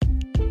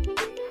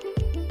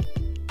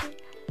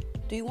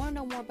Do you want to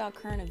know more about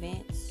current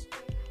events?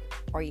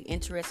 Are you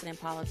interested in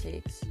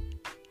politics?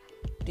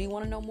 Do you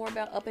want to know more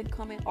about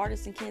up-and-coming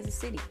artists in Kansas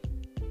City?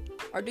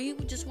 Or do you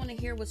just want to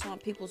hear what's on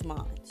people's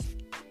minds?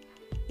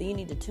 Then you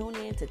need to tune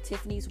in to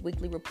Tiffany's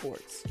Weekly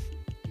Reports.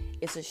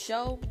 It's a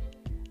show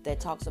that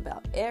talks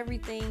about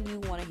everything you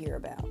want to hear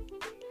about.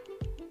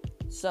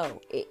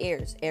 So, it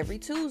airs every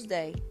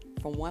Tuesday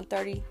from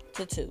 1:30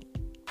 to 2.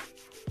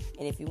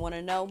 And if you want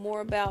to know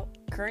more about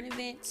current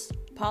events,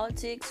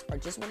 politics, or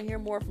just want to hear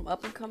more from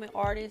up-and-coming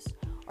artists,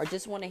 or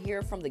just want to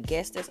hear from the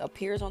guest that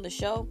appears on the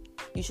show,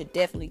 you should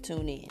definitely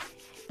tune in.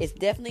 It's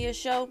definitely a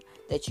show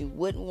that you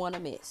wouldn't want to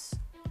miss.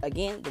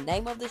 Again, the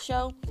name of the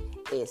show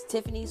is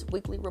Tiffany's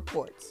Weekly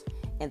Reports,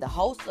 and the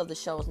host of the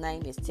show's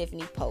name is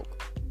Tiffany Polk.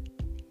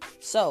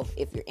 So,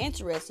 if you're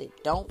interested,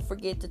 don't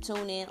forget to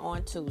tune in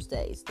on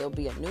Tuesdays. There'll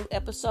be a new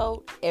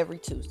episode every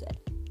Tuesday.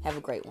 Have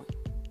a great one.